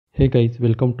Hey guys,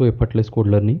 welcome to Effortless Code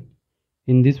Learning.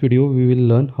 In this video, we will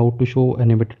learn how to show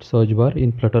animated search bar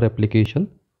in Flutter application.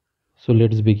 So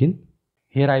let's begin.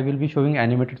 Here I will be showing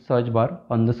animated search bar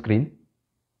on the screen.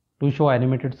 To show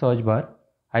animated search bar,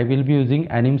 I will be using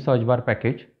anim search bar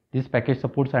package. This package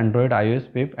supports Android,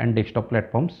 iOS, web and desktop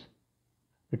platforms.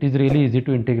 It is really easy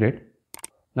to integrate.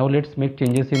 Now let's make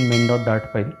changes in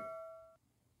main.dart file.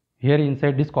 Here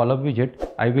inside this column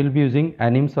widget, I will be using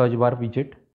anim search bar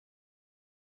widget.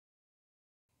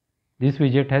 This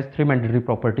widget has three mandatory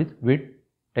properties: width,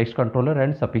 text controller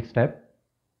and suffix tab.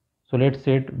 So let's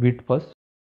set width first.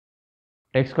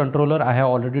 Text controller I have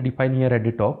already defined here at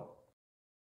the top.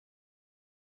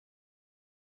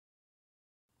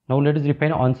 Now let's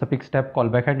define on suffix tab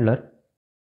callback handler.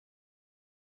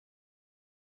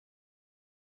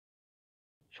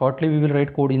 Shortly we will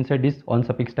write code inside this on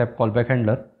suffix tab callback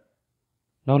handler.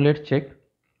 Now let's check.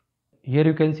 Here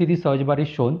you can see the search bar is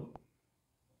shown,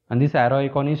 and this arrow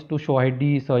icon is to show hide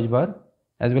the search bar,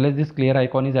 as well as this clear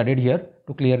icon is added here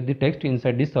to clear the text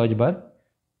inside the search bar.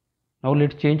 Now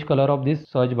let's change color of this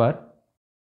search bar.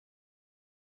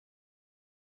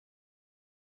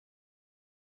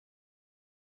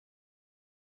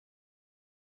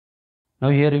 Now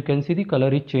here you can see the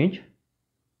color is changed.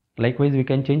 Likewise we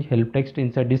can change help text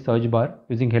inside this search bar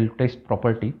using help text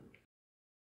property.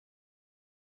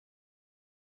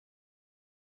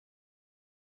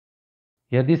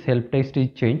 Here this help text is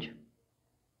changed.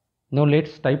 Now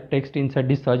let's type text inside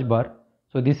this search bar.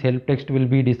 So this help text will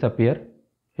be disappear.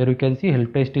 Here you can see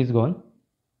help text is gone.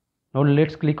 Now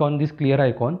let's click on this clear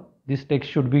icon. This text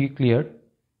should be cleared.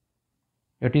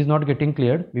 It is not getting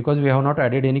cleared because we have not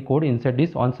added any code inside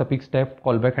this on suffix tab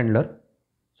callback handler.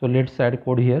 So let's add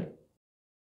code here.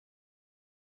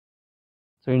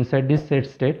 So inside this set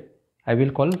state, I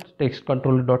will call text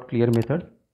controller.clear method.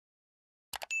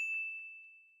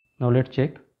 Now let's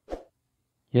check.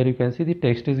 Here you can see the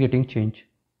text is getting changed.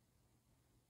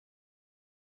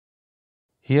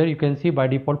 Here you can see by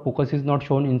default focus is not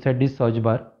shown inside this search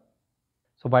bar.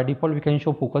 So by default we can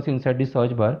show focus inside this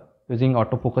search bar using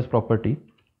autofocus property.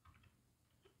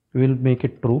 We will make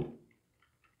it true.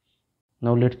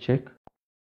 Now let's check.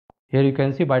 Here you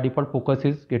can see by default focus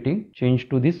is getting changed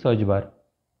to this search bar.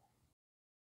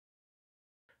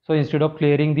 So instead of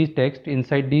clearing this text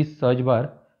inside this search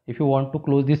bar, if you want to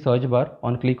close this search bar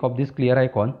on click of this clear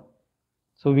icon,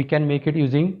 so we can make it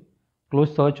using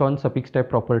close search on suffix tab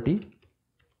property.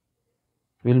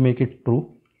 We'll make it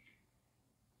true.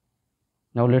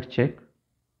 Now let's check.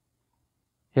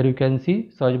 Here you can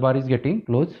see search bar is getting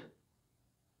closed.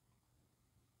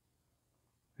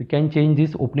 We can change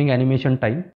this opening animation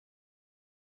time.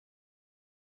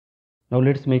 Now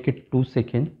let's make it 2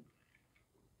 seconds.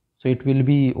 So it will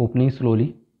be opening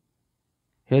slowly.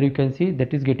 Here you can see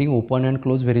that is getting open and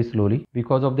close very slowly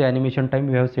because of the animation time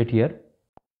we have set here.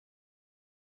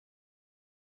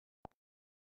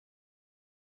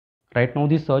 Right now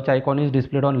this search icon is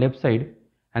displayed on left side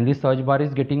and this search bar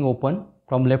is getting open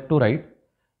from left to right.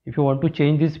 If you want to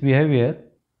change this behavior,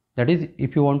 that is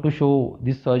if you want to show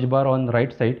this search bar on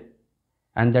right side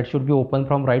and that should be open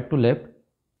from right to left,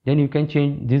 then you can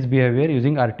change this behavior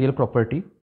using RTL property.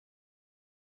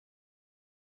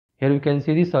 Here you can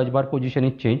see the search bar position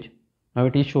is changed. Now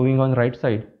it is showing on right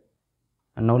side.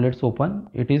 And now let's open.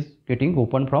 It is getting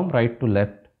open from right to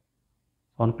left.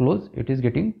 On close, it is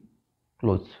getting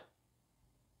closed.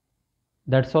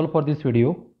 That's all for this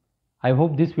video. I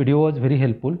hope this video was very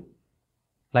helpful.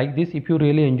 Like this if you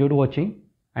really enjoyed watching,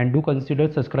 and do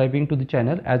consider subscribing to the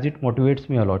channel as it motivates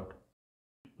me a lot.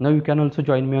 Now you can also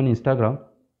join me on Instagram.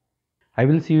 I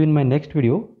will see you in my next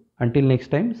video. Until next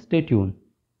time, stay tuned.